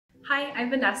Hi, I'm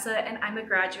Vanessa, and I'm a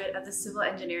graduate of the Civil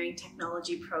Engineering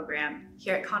Technology program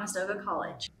here at Conestoga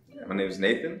College. My name is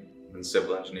Nathan. I'm in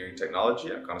Civil Engineering Technology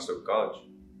at Conestoga College.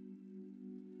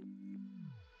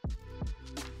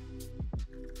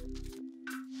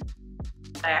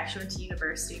 I actually went to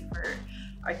university for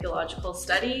archaeological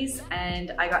studies,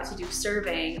 and I got to do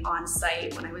surveying on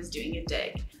site when I was doing a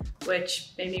dig,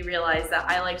 which made me realize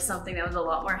that I liked something that was a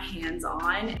lot more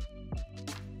hands-on.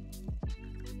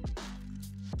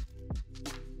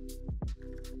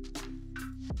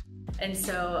 And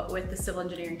so with the Civil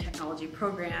Engineering Technology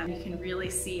program, you can really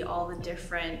see all the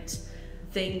different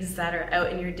things that are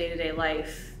out in your day-to-day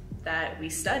life that we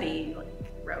study, like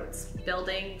roads,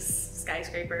 buildings,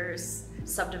 skyscrapers,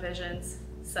 subdivisions.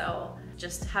 So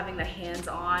just having the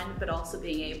hands-on, but also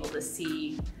being able to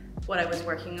see what I was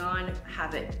working on,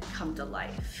 have it come to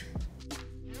life.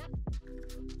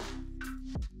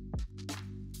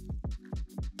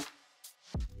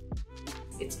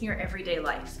 It's in your everyday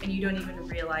life and you don't even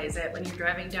realize it. When you're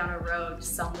driving down a road,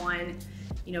 someone,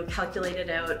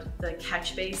 calculated out the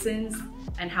catch basins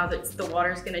and how the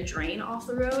water is going to drain off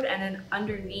the road, and then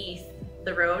underneath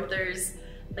the road there's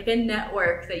like a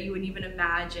network that you wouldn't even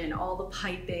imagine, all the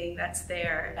piping that's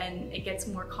there, and it gets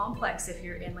more complex if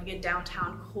you're in like a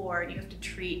downtown core and you have to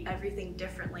treat everything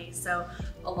differently. So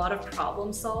a lot of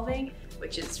problem solving,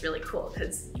 which is really cool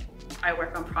because I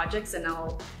work on projects and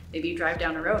I'll maybe drive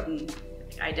down a road and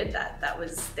I did that. That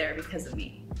was there because of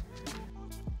me.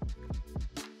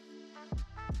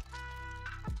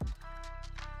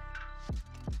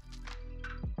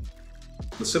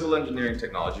 The Civil Engineering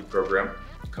Technology program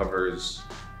covers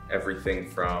everything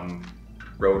from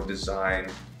road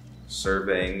design,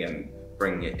 surveying, and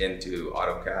bringing it into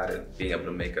AutoCAD and being able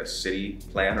to make a city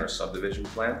plan or subdivision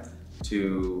plan,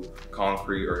 to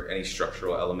concrete or any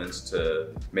structural elements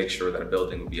to make sure that a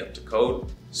building will be up to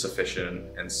code,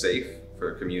 sufficient, and safe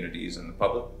for communities and the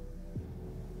public.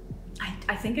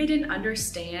 I think I didn't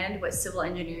understand what civil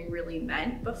engineering really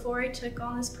meant before I took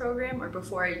on this program, or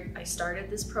before I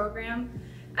started this program.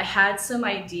 I had some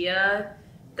idea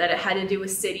that it had to do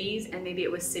with cities and maybe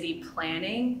it was city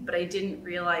planning, but I didn't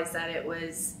realize that it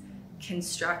was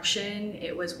construction,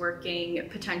 it was working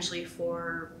potentially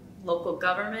for local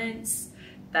governments,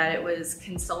 that it was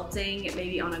consulting,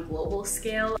 maybe on a global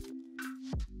scale.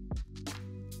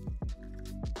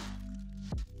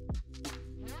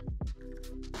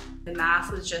 The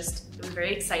math was it was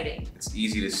very exciting. It's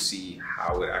easy to see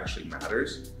how it actually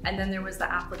matters. And then there was the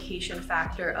application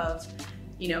factor of,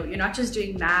 you're not just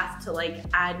doing math to like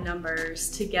add numbers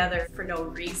together for no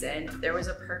reason. There was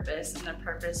a purpose, and the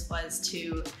purpose was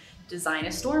to design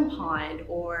a storm pond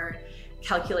or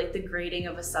calculate the grading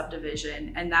of a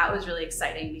subdivision. And that was really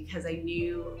exciting because I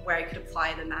knew where I could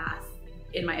apply the math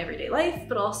in my everyday life,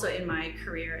 but also in my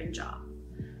career and job.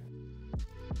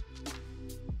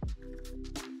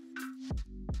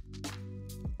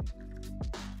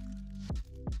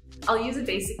 I'll use a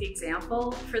basic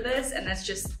example for this, and that's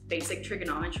just basic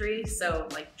trigonometry. So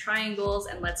like triangles,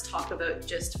 and let's talk about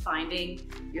just finding,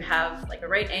 you have like a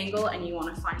right angle and you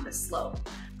want to find the slope.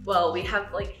 Well, we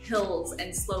have like hills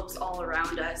and slopes all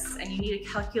around us, and you need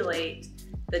to calculate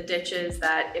the ditches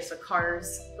that if a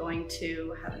car's going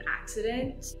to have an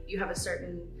accident, you have a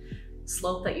certain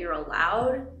slope that you're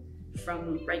allowed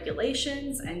from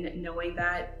regulations, and knowing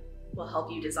that will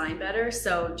help you design better.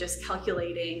 So just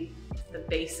calculating the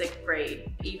basic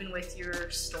grade, even with your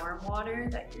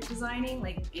stormwater that you're designing,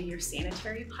 like in your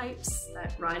sanitary pipes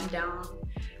that run down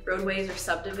roadways or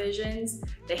subdivisions,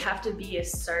 they have to be a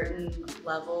certain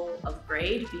level of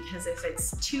grade, because if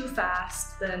it's too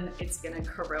fast, then it's gonna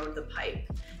corrode the pipe,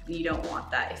 and you don't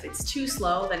want that. If it's too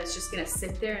slow, then it's just gonna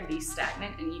sit there and be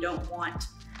stagnant, and you don't want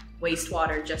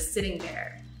wastewater just sitting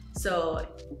there. So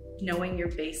knowing your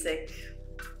basic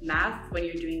math when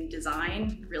you're doing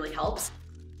design really helps.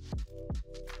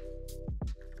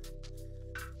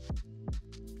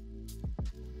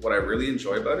 What I really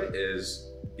enjoy about it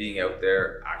is being out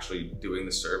there actually doing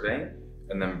the surveying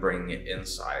and then bringing it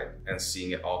inside and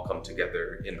seeing it all come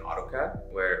together in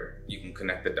AutoCAD, where you can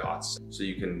connect the dots so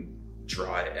you can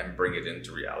draw it and bring it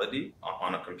into reality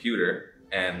on a computer,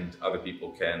 and other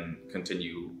people can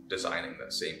continue designing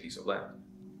that same piece of land.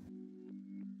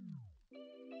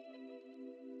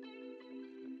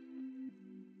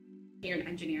 You're in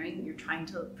engineering, you're trying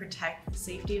to protect the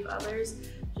safety of others,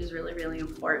 which is really, really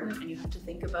important, and you have to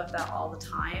think about that all the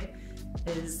time.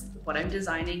 Is what I'm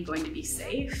designing going to be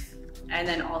safe? And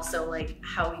then also like,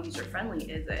 how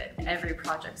user-friendly is it? And every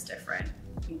project's different.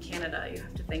 in Canada, you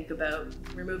have to think about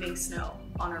removing snow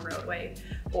on a roadway.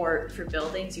 Or for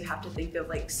buildings, you have to think of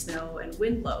like snow and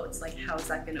wind loads, like how is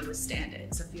that going to withstand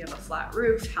it? So if you have a flat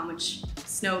roof, how much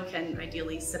snow can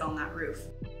ideally sit on that roof?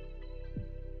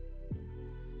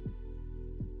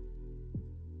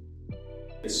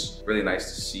 It's really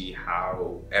nice to see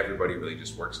how everybody really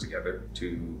just works together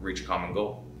to reach a common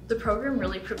goal. The program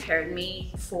really prepared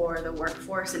me for the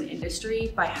workforce and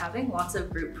industry by having lots of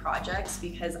group projects,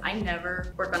 because I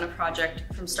never work on a project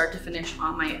from start to finish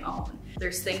on my own.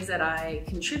 There's things that I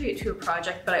contribute to a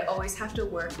project, but I always have to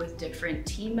work with different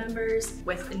team members,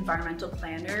 with environmental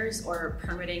planners or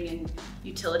permitting and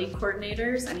utility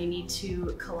coordinators, and you need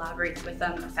to collaborate with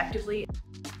them effectively.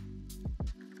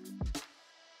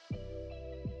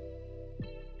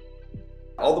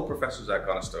 All the professors at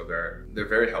Conestoga, they're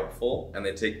very helpful, and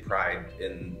they take pride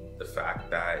in the fact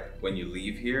that when you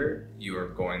leave here, you are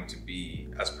going to be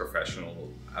as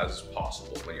professional as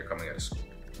possible when you're coming out of school.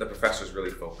 The professors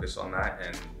really focus on that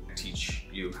and teach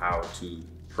you how to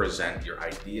present your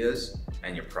ideas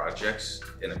and your projects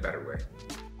in a better way.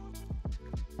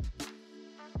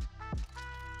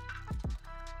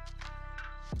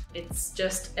 It's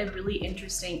just a really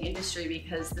interesting industry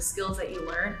because the skills that you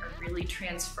learn are really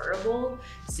transferable.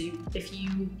 So if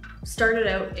you started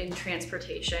out in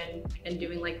transportation and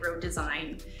doing like road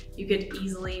design, you could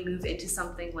easily move into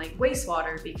something like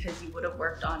wastewater because you would have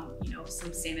worked on,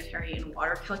 some sanitary and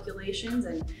water calculations,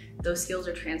 and those skills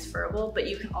are transferable. But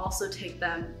you can also take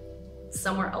them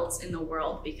somewhere else in the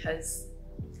world because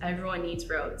everyone needs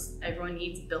roads, everyone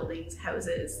needs buildings,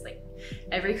 houses, like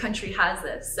every country has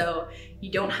this. So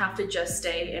you don't have to just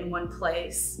stay in one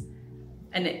place,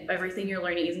 and everything you're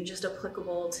learning isn't just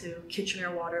applicable to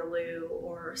Kitchener-Waterloo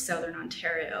or Southern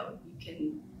Ontario. You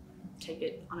can take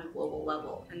it on a global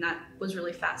level. And that was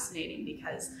really fascinating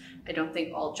because I don't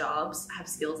think all jobs have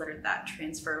skills that are that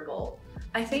transferable.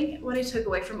 I think what I took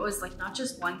away from it was like not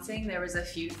just one thing, there was a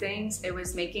few things. It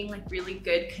was making like really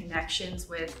good connections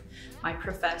with my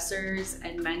professors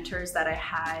and mentors that I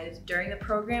had during the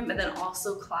program, and then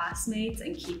also classmates,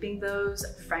 and keeping those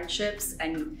friendships.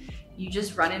 And you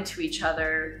just run into each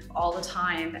other all the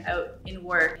time out in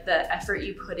work. The effort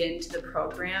you put into the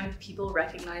program, people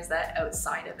recognize that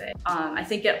outside of it. I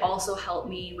think it also helped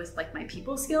me with like my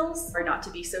people skills, or not to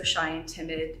be so shy and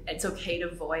timid. It's okay to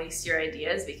voice your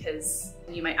ideas because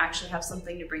you might actually have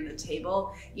something to bring to the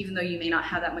table, even though you may not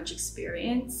have that much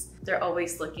experience. They're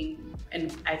always looking,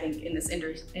 and I think in this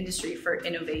industry, for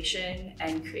innovation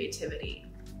and creativity.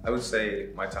 I would say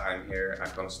my time here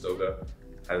at Conestoga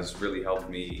has really helped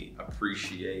me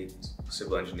appreciate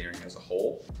civil engineering as a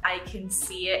whole. I can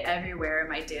see it everywhere in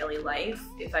my daily life.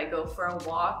 If I go for a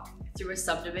walk through a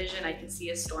subdivision, I can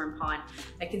see a storm pond.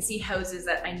 I can see houses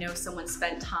that I know someone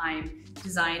spent time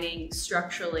designing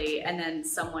structurally, and then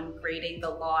someone grading the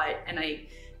lot. And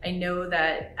I know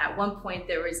that at one point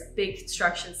there was a big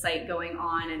construction site going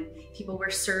on and people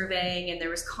were surveying and there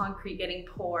was concrete getting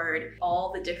poured.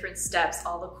 All the different steps,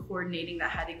 all the coordinating that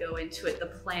had to go into it, the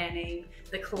planning,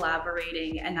 the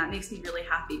collaborating, and that makes me really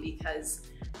happy because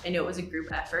I know it was a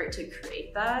group effort to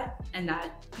create that, and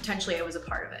that potentially I was a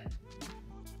part of it.